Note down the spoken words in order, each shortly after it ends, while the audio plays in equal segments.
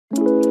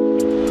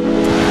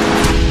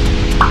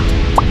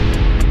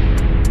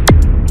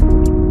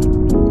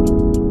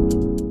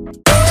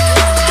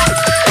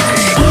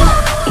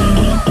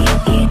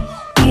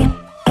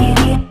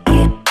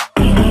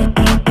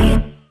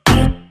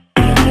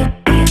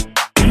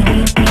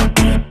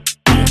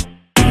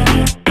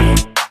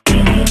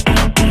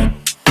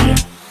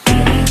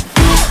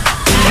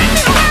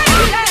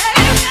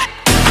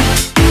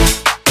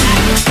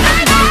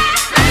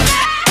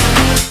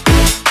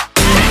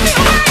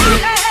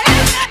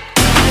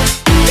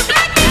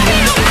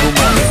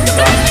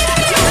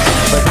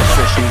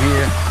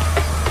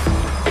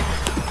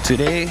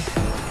Today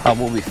I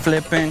will be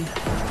flipping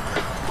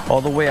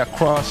all the way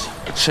across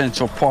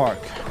Central Park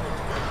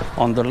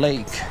on the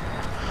lake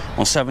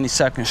on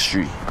 72nd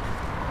Street.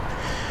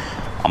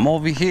 I'm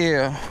over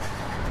here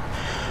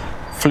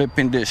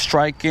flipping this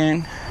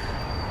striking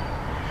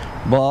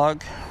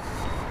bug,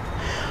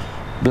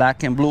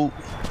 black and blue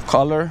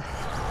color.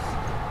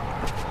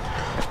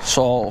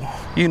 So,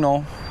 you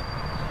know,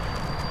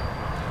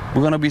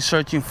 we're gonna be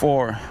searching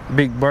for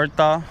big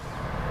BERTHA,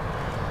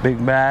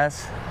 big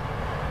bass.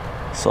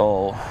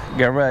 So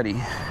get ready.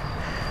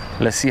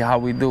 Let's see how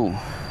we do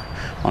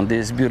on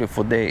this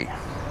beautiful day.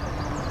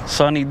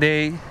 Sunny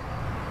day.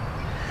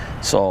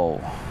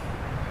 So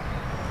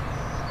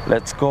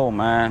let's go,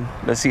 man.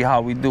 Let's see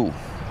how we do.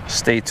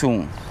 Stay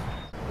tuned.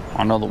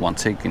 Another one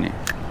taking it.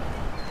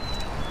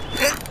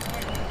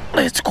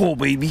 Let's go,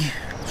 baby.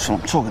 That's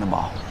what I'm talking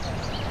about.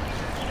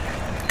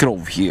 Get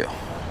over here.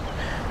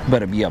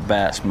 Better be a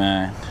bass,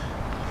 man.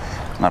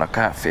 Not a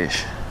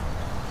catfish.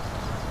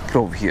 Get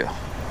over here.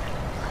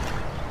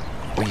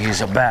 Oh,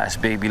 here's a bass,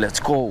 baby. Let's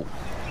go.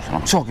 That's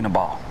what I'm talking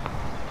about.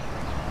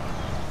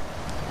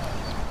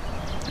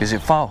 Is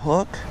it foul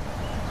hook?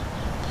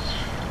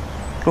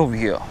 Get over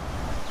here.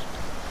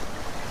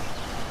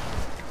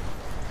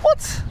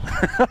 What?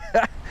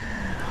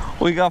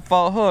 We got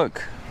foul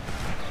hook.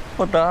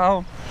 What the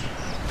hell?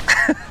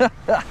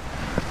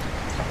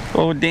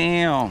 Oh,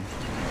 damn.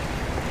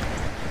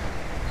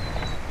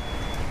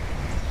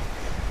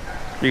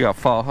 You got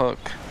foul hook.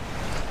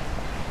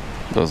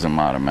 Doesn't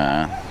matter,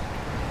 man.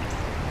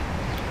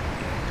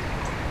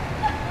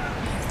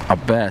 A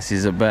bass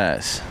is a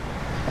bass.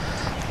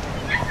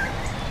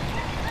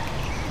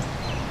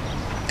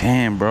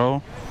 Damn,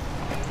 bro.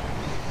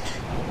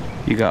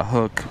 You got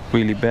hooked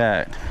really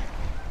bad.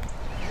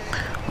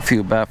 I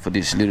feel bad for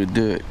this little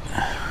dude.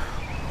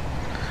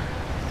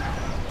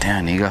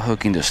 Damn, he got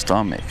hooked in the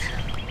stomach.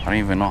 I don't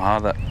even know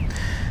how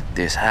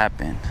this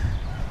happened.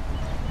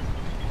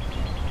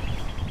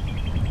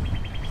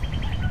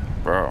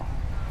 Bro.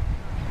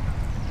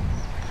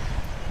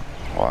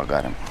 Oh, I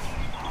got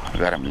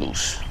him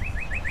loose.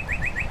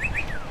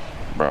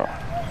 Bro.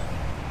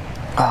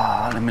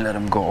 Let me let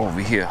him go over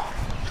here.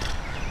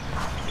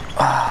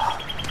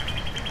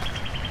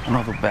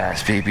 Another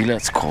bass, baby.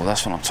 Let's go.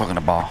 That's what I'm talking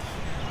about.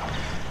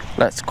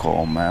 Let's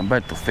go, man.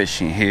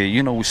 BertoFishing here.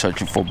 You know we're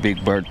searching for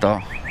big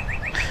BERTHA.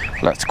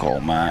 Let's go,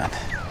 man.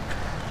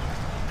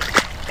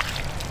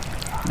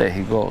 There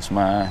he goes,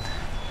 man.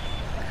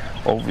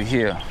 Over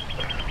here.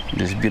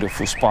 This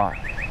beautiful spot.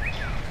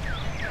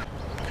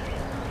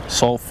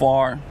 So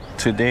far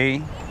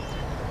today,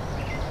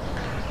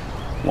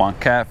 one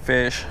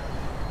catfish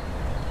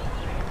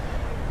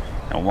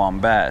and one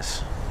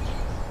bass.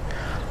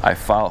 I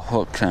foul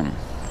hooked him.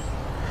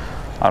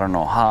 I don't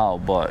know how,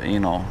 but you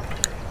know,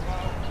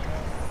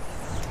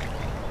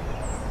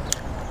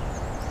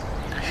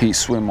 he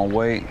swam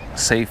away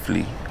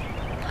safely.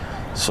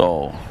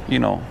 So, you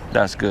know,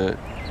 that's good.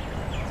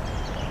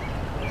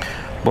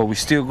 But we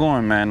still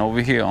going, man,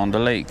 over here on the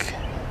lake.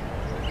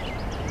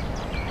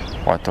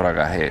 Oh, I thought I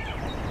got hit.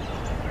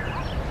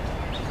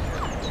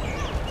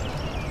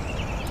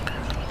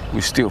 We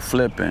still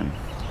flipping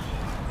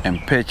and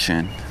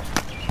pitching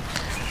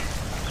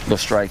the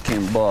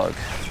striking bug,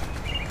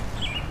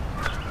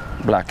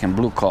 black and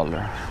blue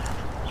color.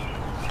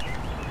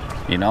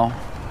 You know,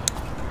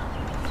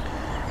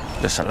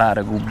 there's a lot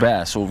of good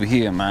bass over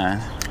here,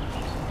 man.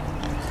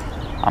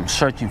 I'm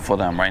searching for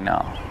them right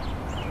now.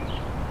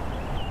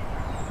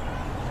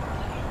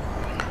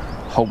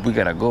 Hope we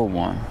got a good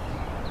one.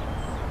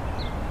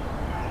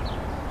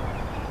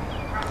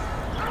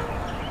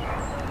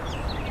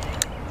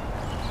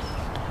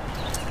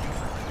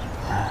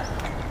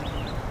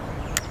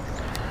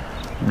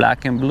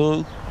 Black and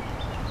blue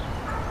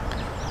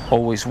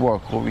always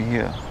work over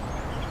here.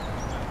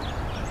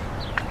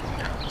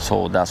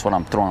 So that's what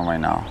I'm throwing right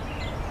now.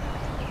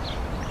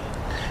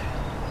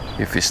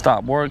 If it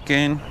stop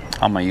working,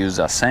 I'm gonna use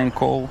a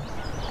Senko,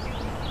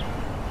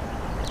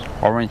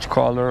 orange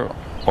color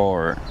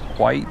or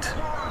white,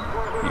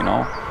 you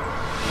know.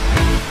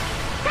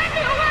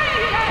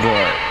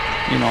 But,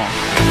 you know,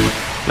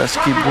 let's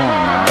keep going,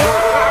 man.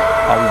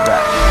 I'll be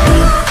back.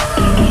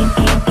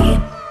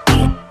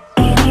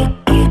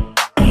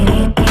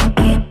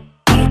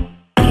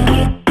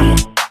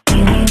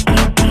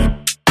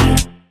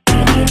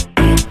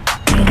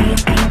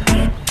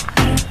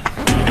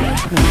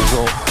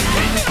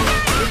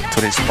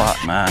 Spot,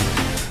 man.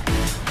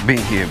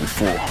 Been here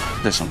before.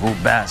 There's some good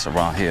bass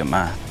around here,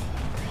 man.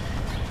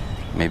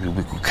 Maybe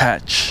we could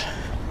catch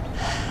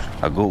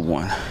a good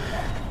one,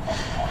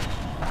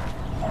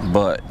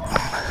 but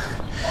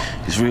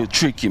it's real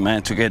tricky,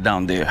 man, to get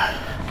down there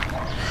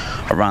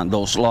around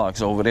those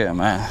logs over there,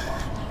 man.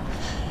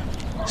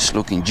 It's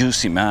looking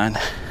juicy, man.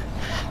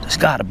 There's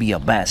gotta be a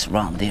bass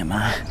around there,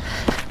 man.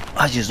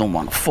 I just don't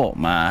want to fall,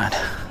 man.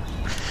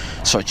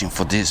 Searching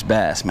for this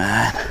bass,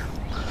 man.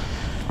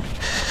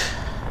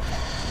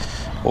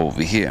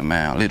 Over here,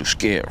 man, a little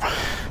scared.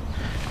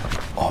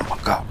 Oh my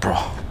God, bro.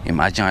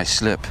 Imagine I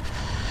slip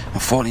and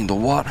fall in the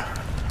water.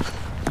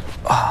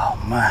 Oh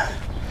man.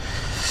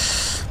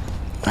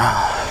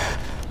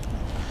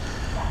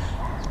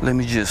 Let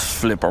me just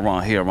flip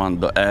around here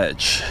around the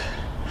edge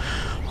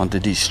onto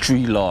these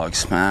tree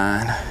logs,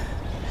 man.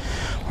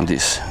 On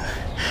this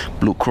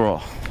blue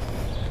crawl.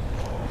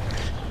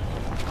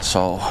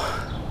 So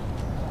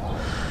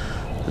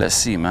let's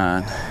see,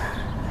 man,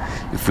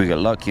 if we get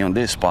lucky on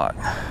this spot.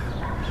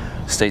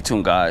 Stay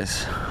tuned,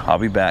 guys. I'll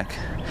be back.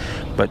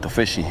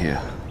 BertoFishing here.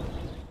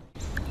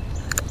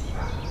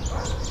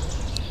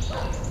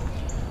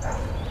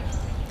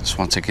 This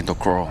one taking the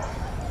crawl.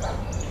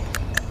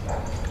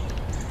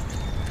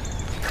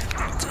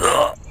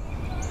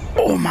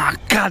 Oh my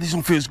God, this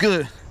one feels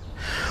good.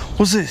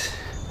 What's this?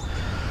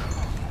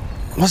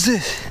 What's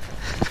this?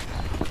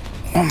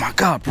 Oh my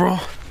God, bro.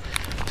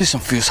 This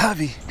one feels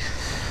heavy.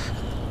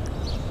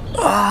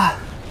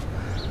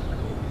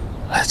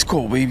 Let's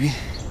go, baby.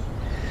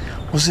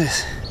 What's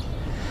this?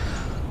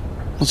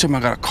 Don't tell me I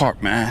got a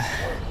carp, man.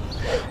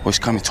 Oh, it's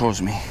coming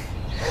towards me.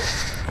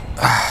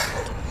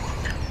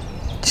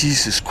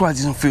 Jesus Christ,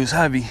 this one feels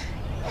heavy.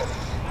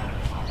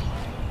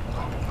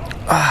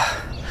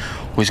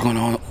 What's going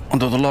on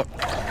under the log?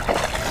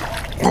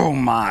 Oh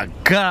my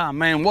God,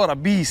 man, what a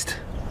beast.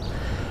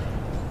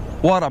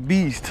 What a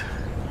beast.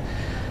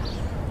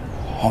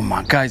 Oh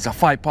my God, it's a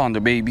 5-pounder,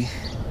 baby.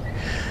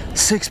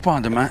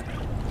 6-pounder, man.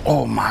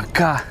 Oh my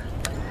God.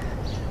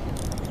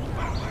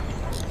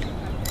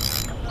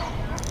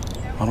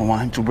 I don't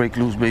want him to break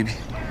loose, baby.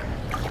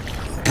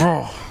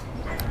 Bro.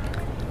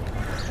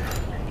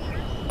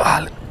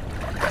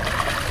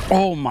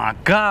 Oh my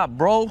God,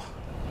 bro.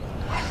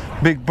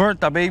 Big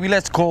BERTHA, baby,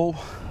 let's go.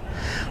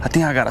 I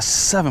think I got a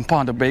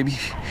 7-pounder, baby.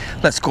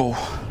 Let's go.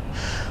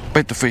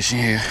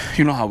 BertoFishing here.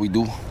 You know how we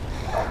do.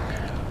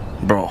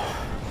 Bro,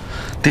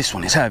 this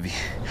one is heavy.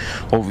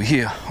 Over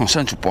here on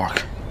Central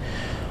Park.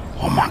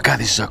 Oh my God,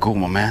 this is a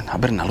Okuma, man. I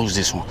better not lose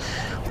this one.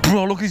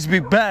 Bro, look at this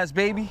big bass,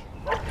 baby.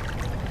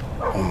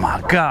 Oh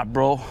my God,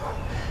 bro.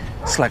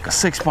 It's like a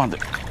 6-pounder.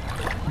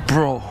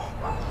 Bro,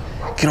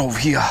 get over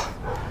here.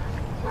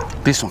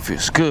 This one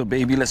feels good,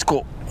 baby. Let's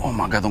go. Oh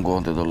my God, don't go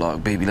under the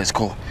log, baby. Let's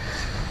go.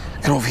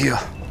 Get over here.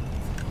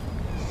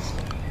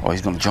 Oh,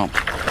 he's gonna jump.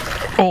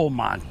 Oh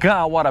my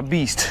God, what a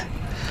beast.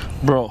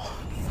 Bro,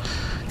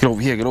 get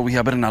over here, get over here.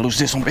 I better not lose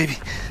this one, baby.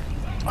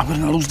 I better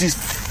not lose this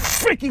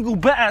freaking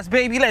good bass,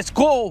 baby. Let's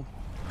go.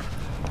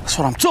 That's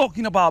what I'm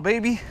talking about,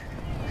 baby.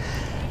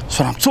 That's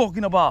what I'm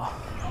talking about.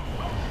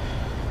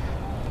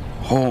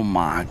 Oh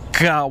my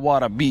God,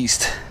 what a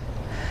beast.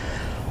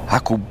 I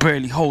could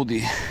barely hold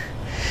it.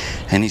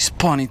 And he's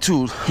punny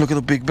too. Look at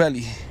the big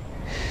belly.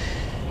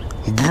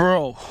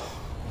 Bro.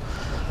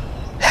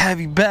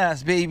 Heavy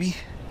bass, baby.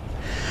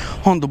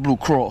 On the blue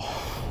crawl.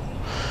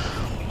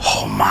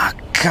 Oh my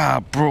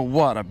God, bro,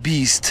 what a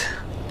beast.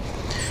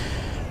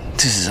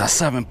 This is a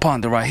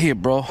 7-pounder right here,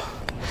 bro.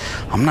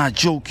 I'm not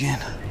joking.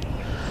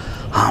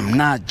 I'm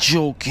not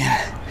joking.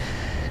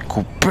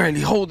 Could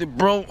barely hold it,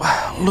 bro.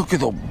 Look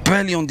at the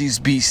belly on this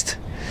beast.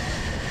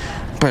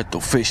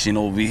 BertoFishing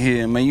over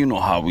here, man. You know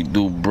how we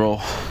do, bro.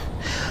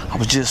 I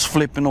was just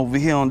flipping over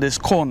here on this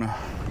corner.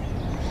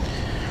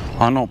 I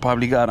don't know,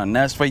 probably got a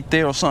nest right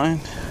there or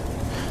something.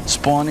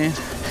 Spawning.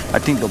 I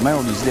think the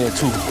Melody's there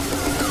too.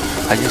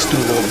 I just threw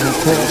the blue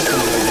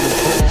cross.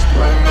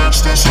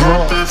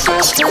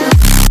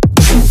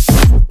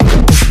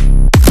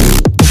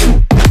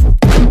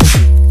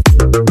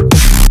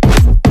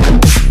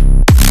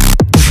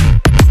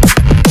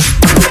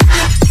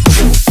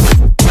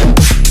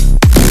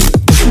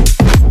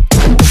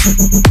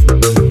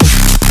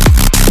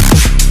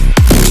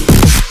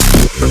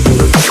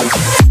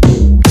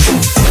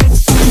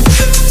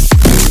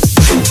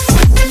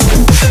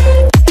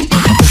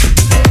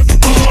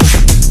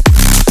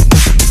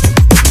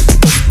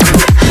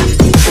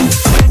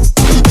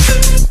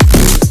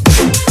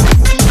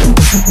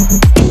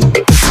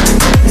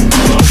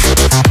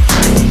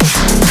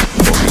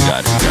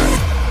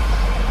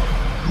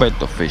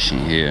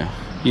 BertoFishing here.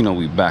 You know,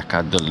 we back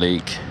at the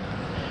lake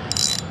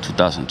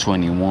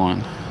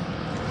 2021.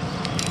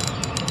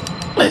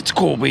 Let's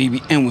go, baby.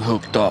 And we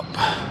hooked up.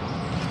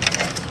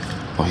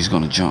 Oh, he's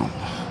gonna jump.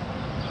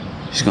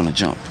 He's gonna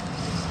jump.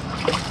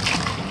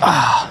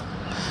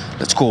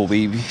 Let's go,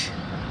 baby.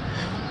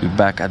 We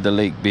back at the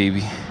lake,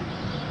 baby.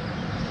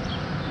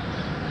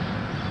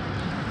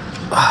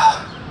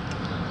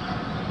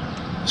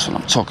 That's what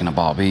I'm talking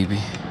about, baby.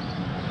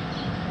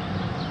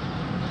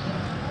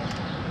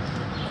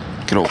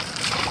 Get over.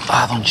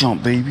 Don't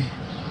jump, baby.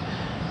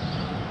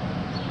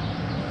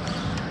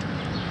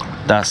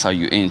 That's how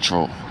you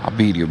intro a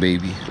video,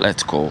 baby.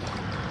 Let's go.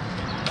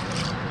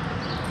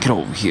 Get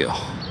over here.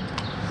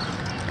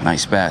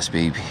 Nice bass,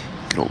 baby.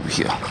 Get over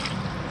here.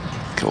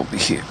 Get over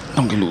here.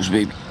 Don't get loose,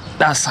 baby.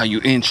 That's how you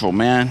intro,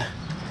 man.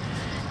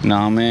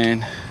 Nah,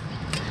 man.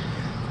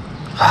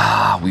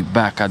 We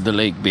back at the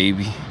lake,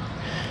 baby.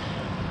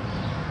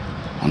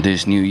 On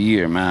this new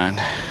year,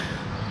 man.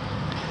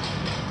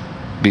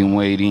 Been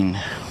waiting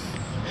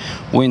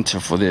winter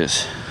for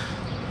this.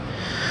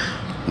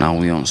 Now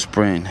we on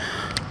spring.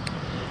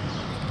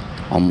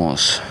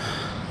 Almost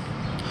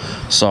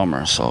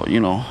summer, so you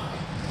know.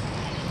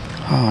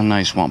 Oh,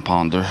 nice 1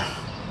 pounder.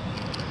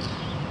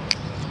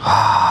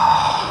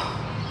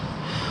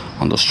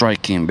 On the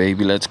striking,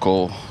 baby. Let's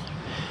go.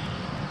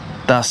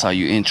 That's how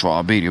you intro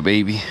our video,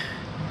 baby.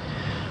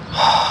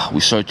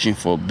 We're searching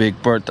for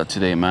big BERTHA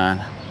today,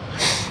 man.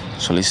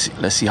 So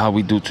let's see how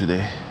we do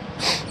today.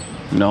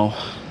 You know,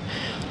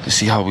 let's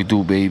see how we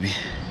do, baby.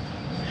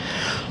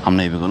 I'm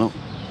not even gonna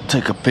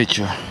take a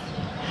picture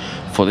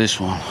for this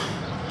one,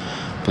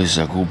 but it's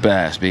a good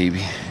bass,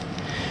 baby.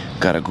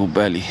 Got a good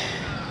belly.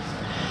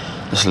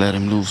 Let's let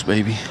him loose,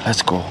 baby.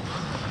 Let's go.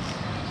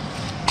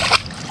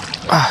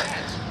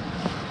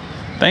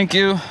 Thank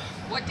you.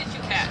 What did you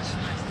catch?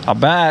 A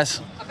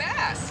bass. A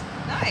bass.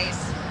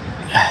 Nice.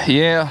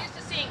 Yeah. I'm used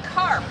to seeing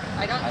carp.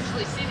 I don't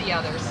usually see the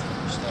others.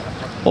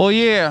 Oh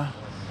yeah.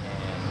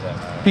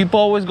 People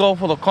always go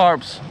for the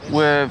carps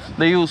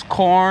they use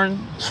corn,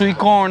 sweet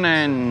corn,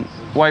 and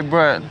white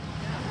bread.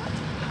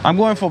 I'm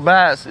going for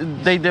bass.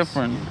 They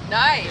different.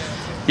 Nice.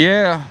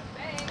 Yeah.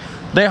 Thanks.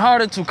 They're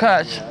harder to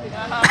catch.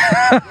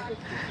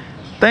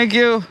 Thank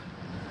you.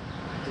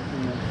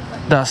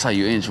 That's how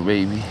you intro,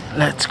 baby.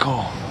 Let's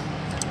go.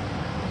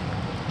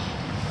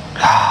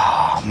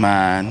 Ah,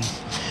 man.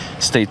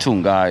 Stay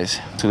tuned, guys.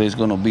 Today's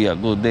gonna be a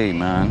good day,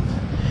 man.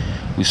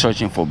 We're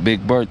searching for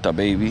big BERTHA,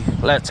 baby.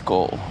 Let's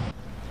go.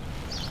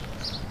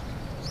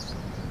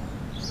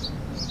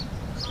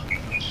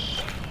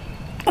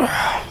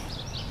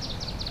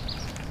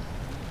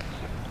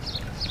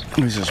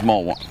 This is a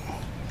small one.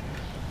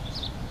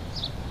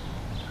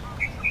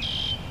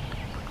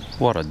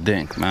 What a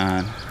dink,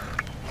 man.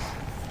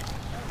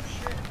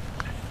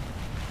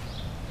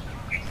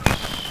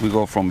 We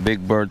go from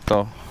big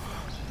BERTHA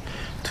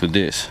to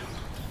this.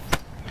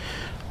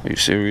 Are you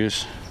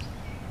serious?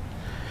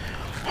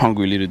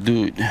 Hungry little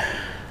dude.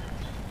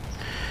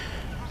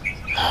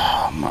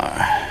 Oh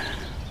my.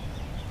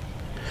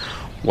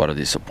 What a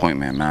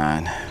disappointment,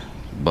 man.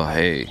 But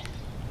hey,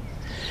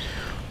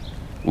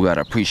 we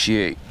gotta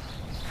appreciate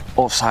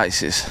all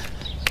sizes.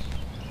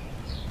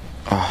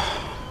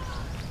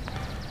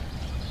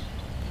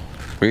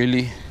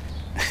 Really?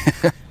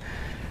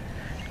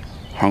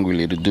 Hungry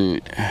little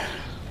dude.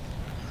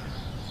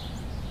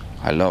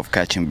 I love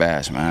catching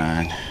bass,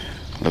 man.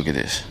 Look at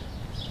this.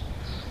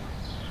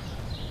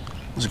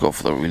 Let's go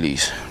for the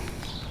release.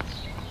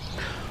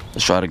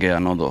 Let's try to get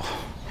another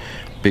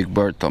big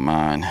BERTHA,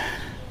 man.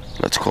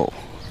 Let's go.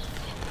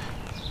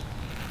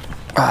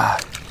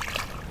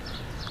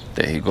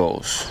 There he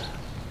goes.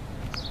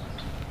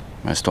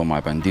 Messed up my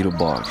bandito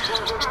bug.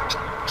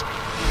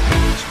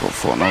 Let's go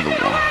for another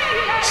one.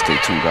 Stay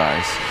tuned,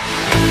 guys.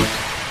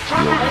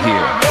 Be over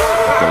here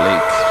at the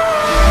lake.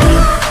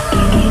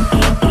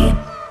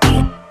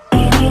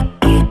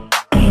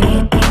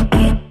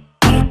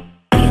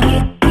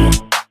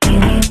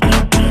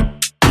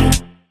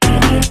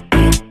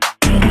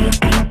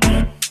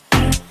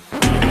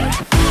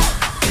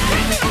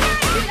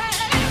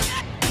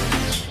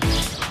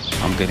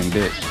 I'm getting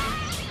bit.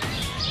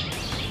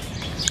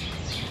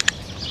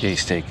 Yeah,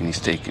 he's taking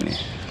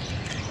it.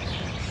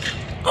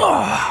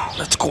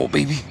 Let's go,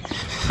 baby.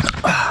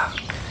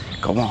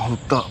 Got one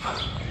hooked up.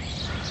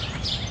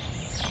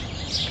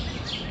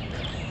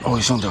 Oh,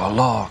 he's under a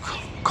log.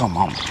 Come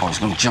on. Oh, he's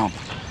gonna jump.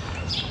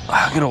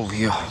 Get over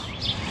here.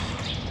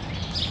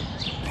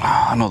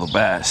 Another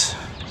bass.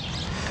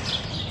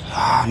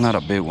 Not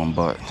a big one,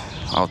 but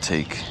I'll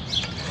take.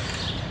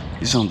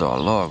 He's under a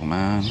log,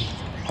 man.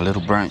 A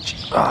little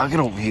branch. Get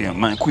over here,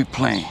 man. Quit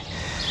playing.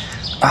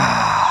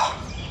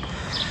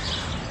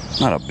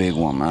 Not a big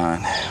one,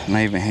 man.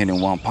 Not even hitting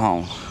 1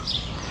 pound.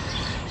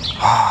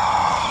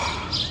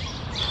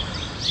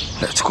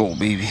 Let's go,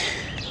 baby.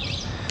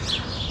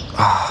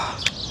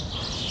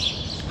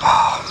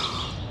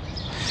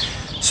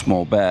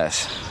 Small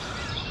bass.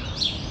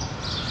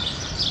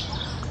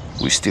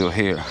 We're still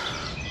here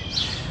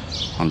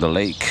on the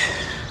lake,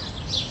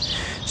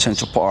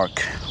 Central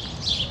Park.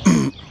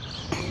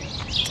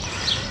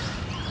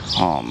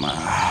 Oh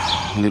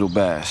man, little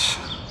bass.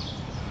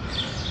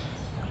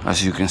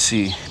 As you can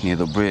see, near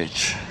the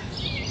bridge.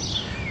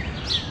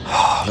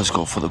 Let's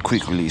go for the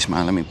quick release,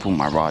 man. Let me pull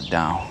my rod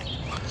down.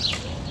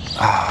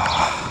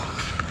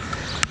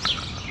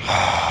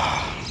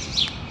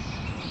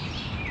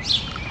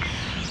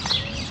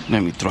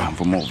 Let me throw him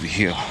from over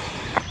here.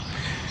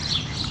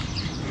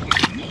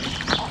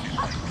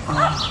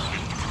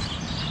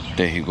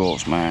 There he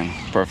goes, man.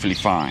 Perfectly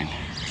fine.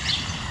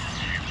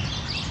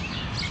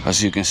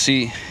 As you can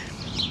see,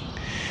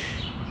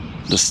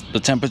 the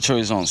temperature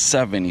is on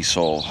 70,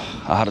 so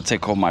I had to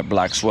take off my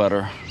black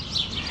sweater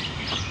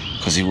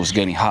because it was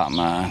getting hot,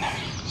 man.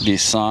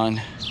 This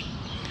sun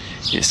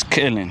is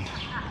killing.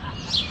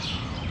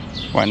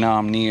 Right now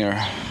I'm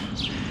near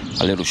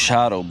a little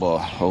shadow,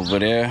 but over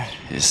there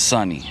it's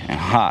sunny and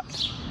hot.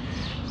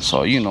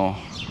 So, you know,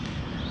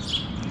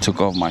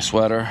 took off my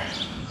sweater.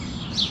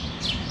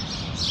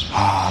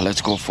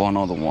 Let's go for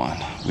another one.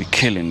 We're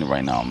killing it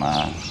right now,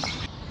 man.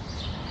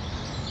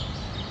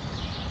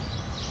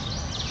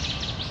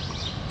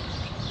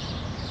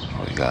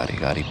 Oh, he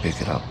got it, pick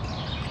it up.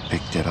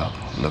 Picked it up.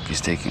 Look,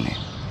 he's taking it.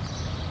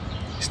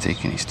 He's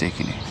taking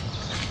it.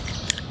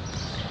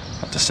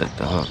 Have to set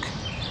the hook.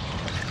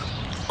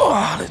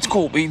 Oh, let's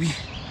go, baby.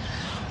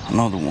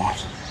 Another one.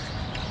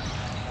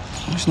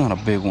 It's not a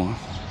big one.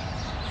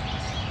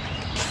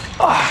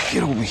 Ah,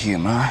 get over here,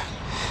 man.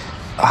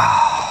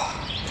 Ah,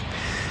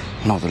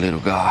 another little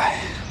guy.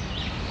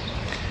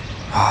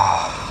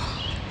 Ah,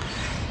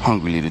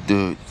 hungry little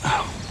dude.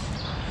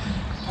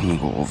 Let me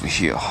go over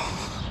here.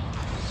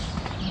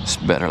 It's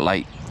better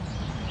light.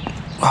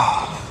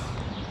 Ah.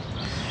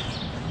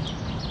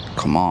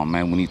 Come on,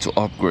 man, we need to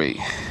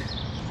upgrade.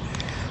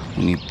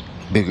 We need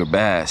bigger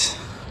bass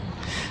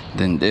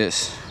than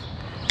this.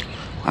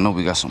 I know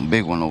we got some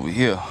big one over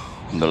here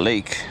on the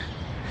lake.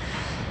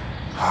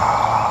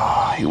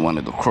 Ah, he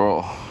wanted to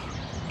crawl.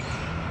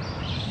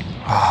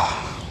 Ah.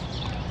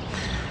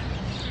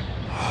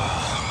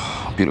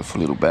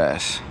 Beautiful little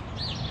bass.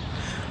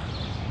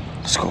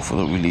 Let's go for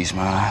the release,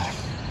 man.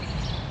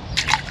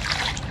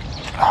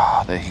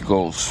 Ah, there he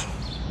goes.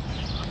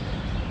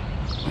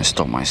 Messed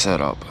up my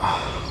setup.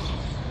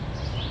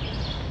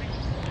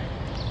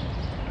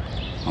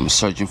 I'm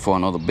searching for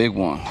another big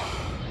one.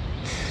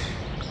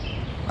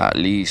 At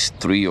least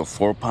 3 or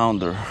 4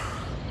 pounder.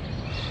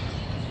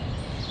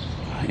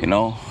 You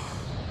know,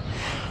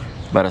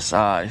 better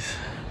size.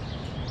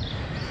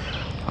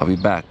 I'll be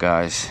back,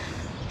 guys.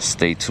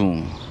 Stay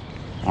tuned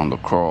on the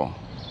crawl.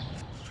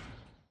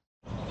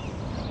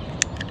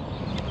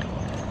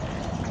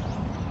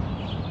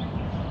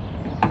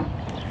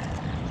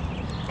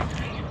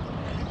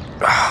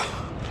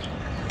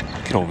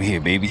 Get over here,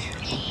 baby.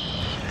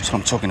 That's what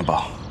I'm talking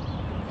about.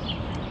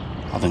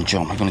 I'm gonna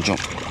jump. I'm gonna jump.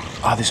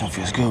 Ah, this one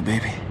feels good,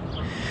 baby.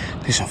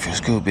 This one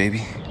feels good,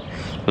 baby.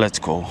 Let's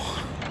go.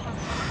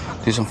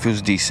 This one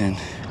feels decent.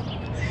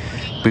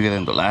 Bigger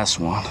than the last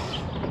one.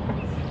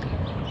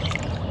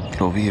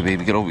 Get over here,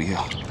 baby. Get over here.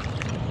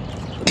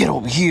 Get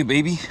over here,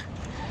 baby.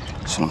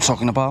 That's what I'm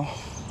talking about.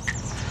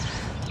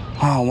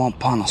 Oh, 1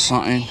 pound or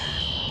something.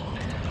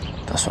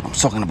 That's what I'm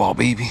talking about,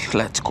 baby.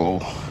 Let's go.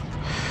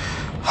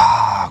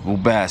 Ah,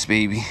 good bass,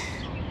 baby.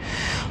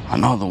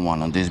 Another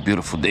one on this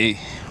beautiful day.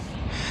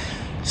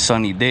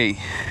 Sunny day.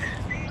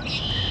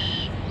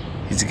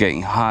 It's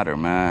getting hotter,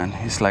 man.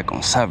 It's like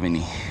on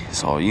 70.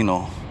 So, you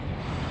know.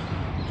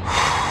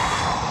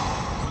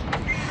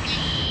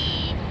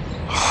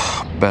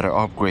 Better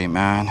upgrade,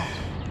 man,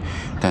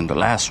 than the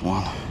last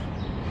one.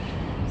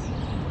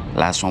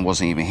 Last one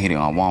wasn't even hitting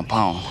on 1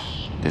 pound.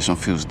 This one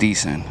feels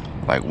decent,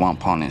 like 1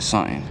 pound and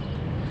something.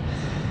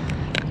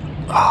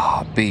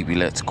 Ah, baby,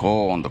 let's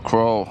go on the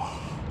crawl.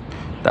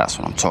 That's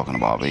what I'm talking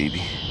about,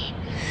 baby.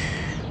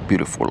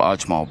 Beautiful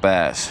largemouth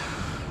bass.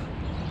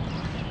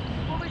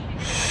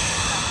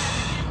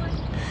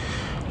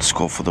 Let's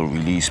go for the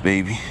release,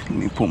 baby. Let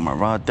me put my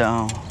rod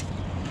down.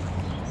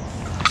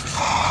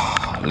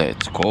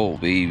 Let's go,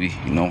 baby.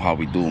 You know how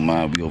we do,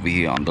 man. We over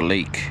here on the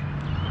lake.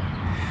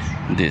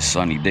 This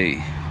sunny day.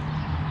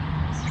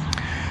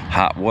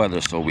 Hot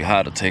weather, so we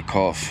had to take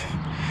off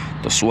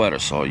the sweater.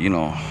 So, you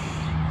know,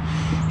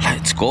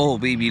 let's go,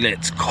 baby.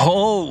 Let's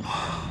go.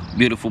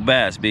 Beautiful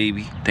bass,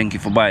 baby. Thank you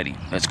for biting.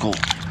 Let's go.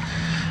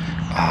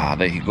 Ah,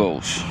 there he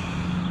goes.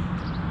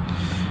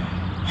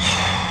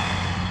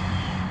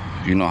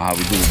 You know how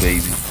we do,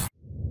 baby.